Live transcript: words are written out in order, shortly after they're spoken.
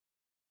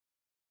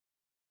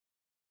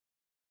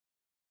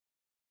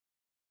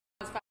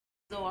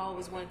So I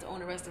always wanted to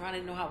own a restaurant. I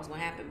didn't know how it was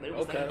going to happen, but it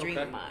was like a dream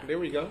of mine. There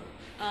we go.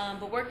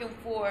 But working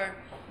for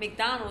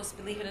McDonald's,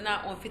 believe it or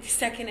not, on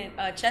 52nd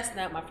and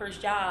Chestnut, my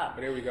first job.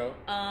 There we go.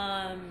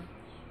 That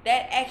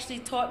actually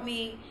taught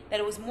me that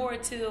it was more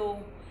just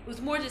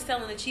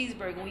selling a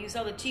cheeseburger. When you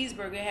sell a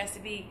cheeseburger, it has to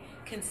be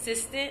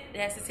consistent. It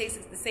has to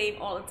taste the same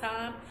all the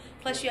time.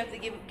 Plus, you have to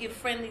give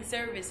friendly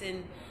service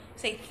and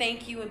say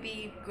thank you and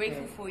be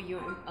grateful for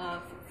your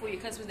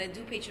customers that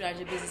do patronize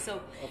your business. So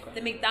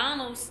the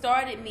McDonald's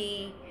started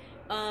me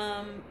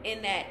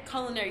in that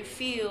culinary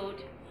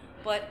field,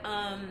 but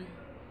I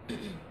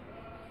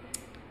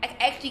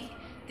actually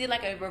did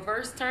like a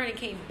reverse turn and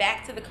came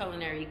back to the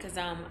culinary because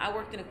I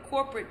worked in a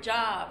corporate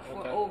job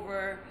for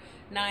over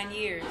 9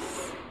 years.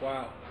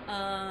 Wow.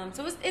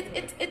 So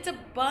it's a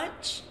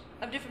bunch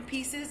of different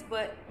pieces,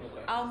 but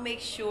I'll make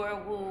sure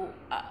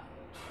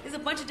there's a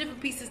bunch of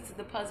different pieces to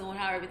the puzzle and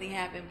how everything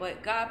happened.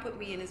 But God put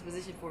me in this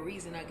position for a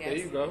reason, I guess. There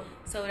you go.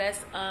 So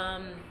that's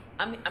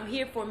I'm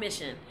here for a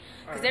mission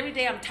because every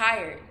day I'm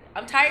tired.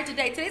 I'm tired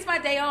today. Today's my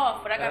day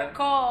off, but I got a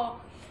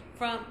call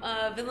from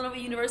Villanova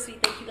University.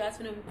 Thank you guys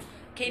for them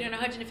catering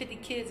 150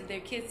 kids of their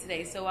kids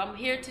today. So I'm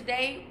here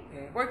today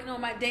working on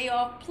my day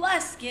off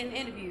plus getting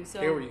interviews. So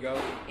there we go.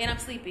 And I'm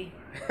sleepy.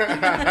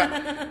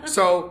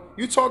 So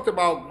you talked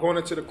about going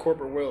into the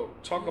corporate world.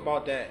 Talk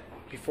about that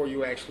before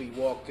you actually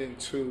walked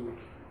into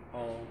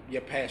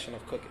your passion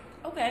of cooking.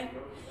 Okay.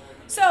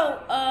 So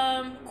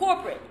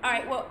corporate. All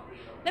right. Well,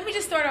 let me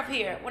just start off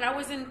here. When I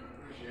was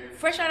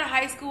fresh out of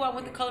high school, I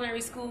went to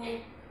culinary school.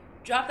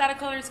 Dropped out of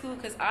culinary school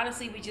because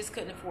honestly we just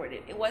couldn't afford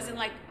it. It wasn't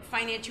like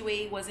financial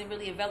aid wasn't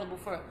really available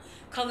for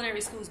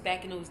culinary schools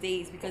back in those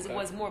days because it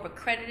was more of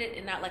accredited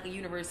and not like a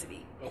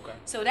university. Okay.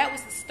 So that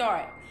was the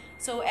start.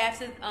 So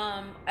after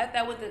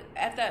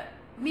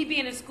me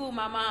being in school,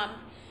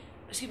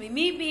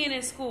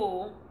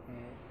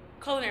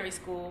 culinary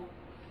school,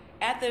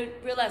 after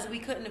realizing we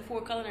couldn't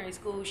afford culinary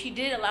school, she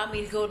did allow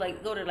me to go to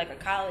a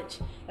college,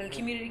 like a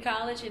community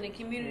college. And in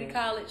community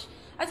college,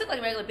 I took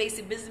like regular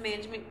basic business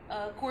management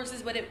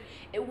courses, but it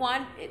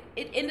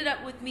ended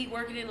up with me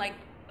working in like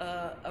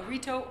a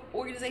retail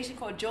organization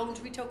called Jones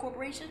Retail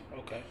Corporation.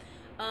 Okay.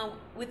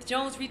 With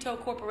Jones Retail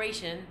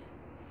Corporation,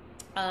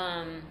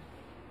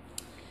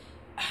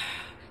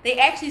 they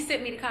actually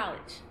sent me to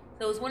college.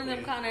 So it was one of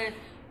them kind of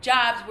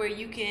jobs where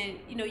you can,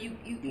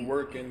 you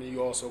work and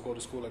you also go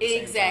to school at the same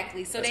time.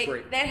 Exactly. So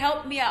that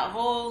helped me out a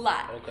whole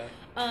lot. Okay.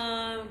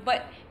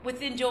 But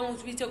within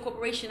Jones Retail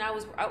Corporation,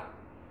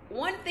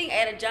 one thing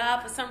at a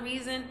job for some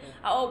reason,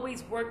 I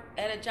always worked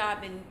at a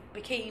job and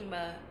became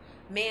a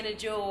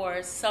manager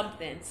or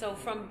something. So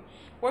from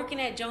working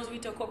at Jones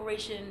Retail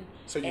Corporation,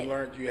 so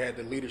you had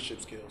the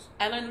leadership skills.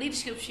 I learned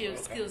leadership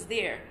skills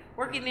there.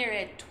 Working there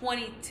at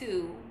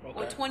 22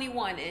 or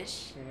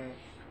 21-ish.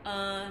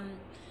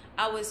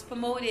 I was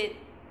promoted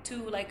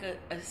to like a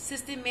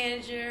assistant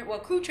manager,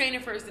 crew trainer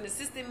first, then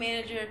assistant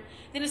manager,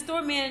 then a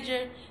store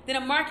manager, then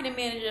a marketing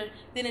manager,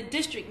 then a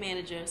district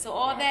manager. So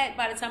all that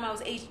by the time I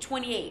was age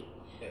 28.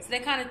 So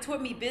that kind of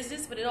taught me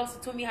business, but it also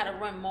taught me how to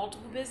run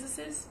multiple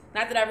businesses.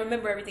 Not that I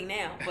remember everything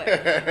now, but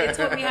it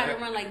taught me how to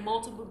run like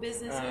multiple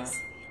businesses,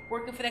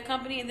 working for that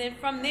company. And then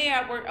from there,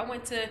 I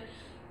went to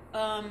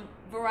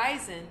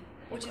Verizon,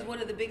 which is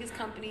one of the biggest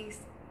companies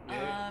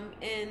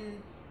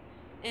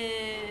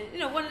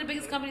one of the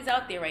biggest companies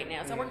out there right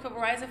now. So I worked for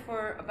Verizon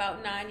for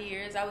about 9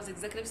 years. I was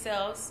executive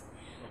sales.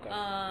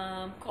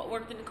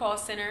 Worked in the call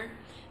center.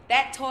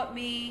 That taught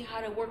me how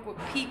to work with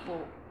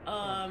people.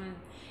 And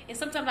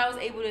sometimes I was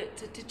able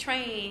to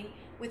train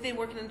within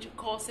working in the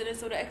call center.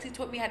 So that actually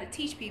taught me how to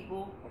teach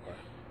people.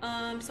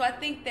 So I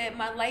think that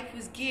my life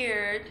was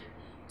geared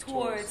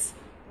towards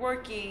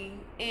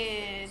working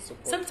in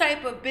some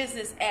type of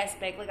business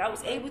aspect. Like I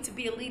was able to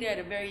be a leader at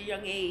a very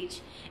young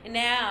age. And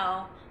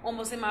now,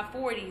 almost in my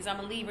 40s, I'm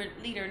a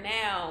leader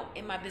now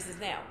in my business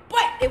now.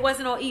 But it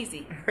wasn't all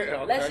easy.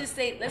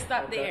 Let's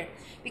stop there.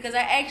 Because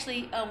I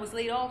actually was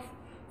laid off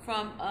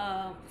from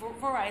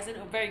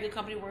Verizon, a very good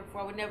company to work for.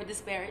 I would never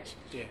disparage.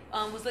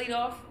 Was laid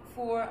off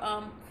for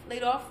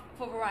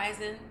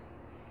Verizon.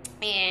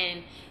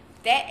 And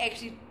that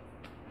actually,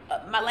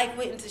 my life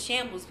went into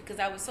shambles because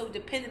I was so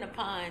dependent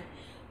upon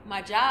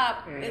my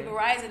job at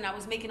Verizon. I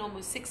was making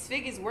almost 6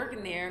 figures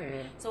working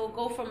there. So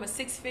go from a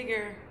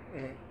 6-figure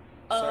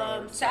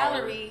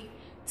salary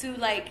to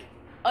like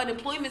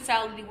unemployment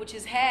salary, which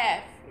is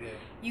half.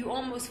 You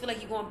almost feel like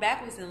you're going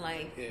backwards in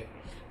life.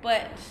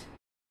 But